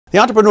The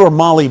entrepreneur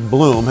Molly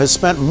Bloom has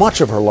spent much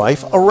of her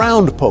life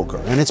around poker,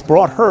 and it's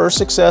brought her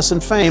success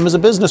and fame as a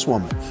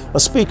businesswoman, a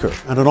speaker,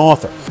 and an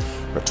author.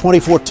 Her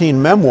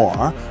 2014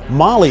 memoir,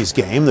 Molly's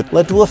Game, that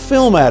led to a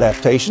film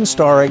adaptation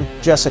starring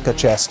Jessica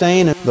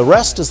Chastain, and the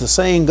rest, as the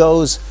saying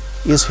goes,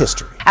 is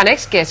history. Our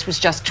next guest was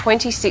just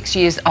 26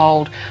 years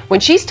old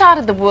when she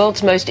started the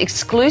world's most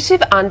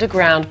exclusive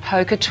underground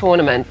poker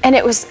tournament. And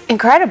it was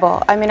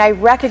incredible. I mean, I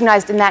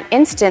recognized in that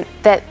instant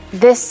that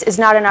this is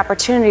not an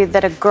opportunity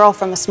that a girl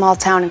from a small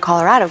town in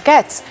Colorado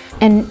gets.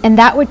 And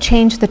that would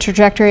change the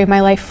trajectory of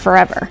my life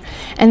forever.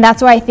 And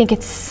that's why I think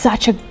it's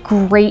such a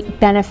great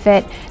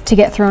benefit to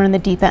get thrown in the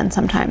deep end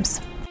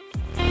sometimes.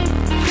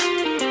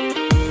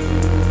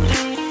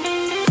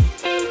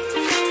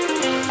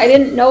 I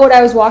didn't know what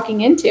I was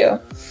walking into.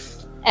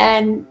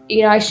 And,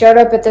 you know, I showed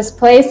up at this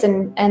place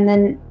and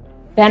then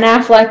Ben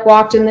Affleck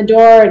walked in the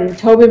door and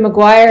Tobey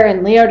Maguire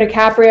and Leo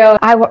DiCaprio.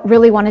 I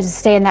really wanted to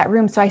stay in that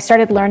room, so I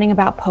started learning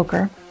about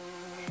poker.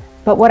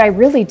 But what I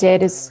really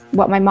did is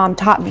what my mom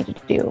taught me to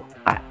do.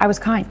 I was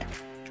kind.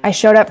 I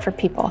showed up for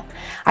people.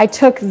 I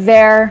took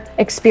their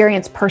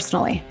experience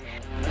personally.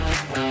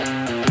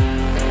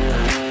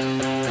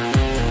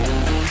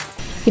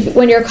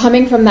 When you're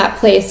coming from that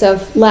place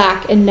of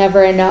lack and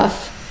never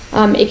enough,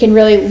 it can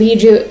really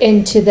lead you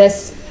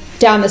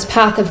down this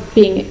path of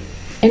being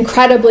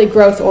incredibly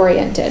growth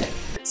oriented.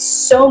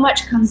 So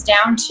much comes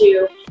down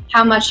to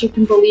how much you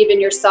can believe in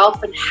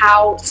yourself and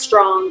how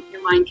strong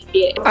your mind can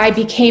be. I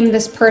became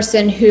this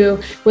person who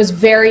was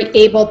very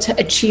able to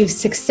achieve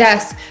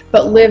success,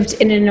 but lived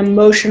in an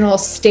emotional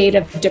state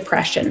of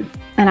depression.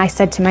 And I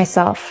said to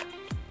myself,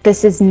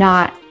 this is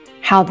not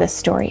how this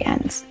story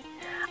ends.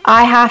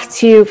 I have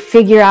to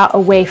figure out a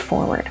way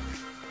forward.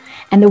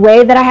 And the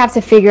way that I have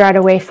to figure out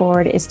a way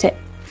forward is to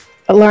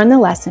learn the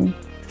lesson,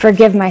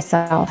 forgive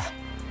myself,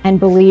 and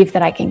believe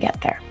that I can get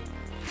there.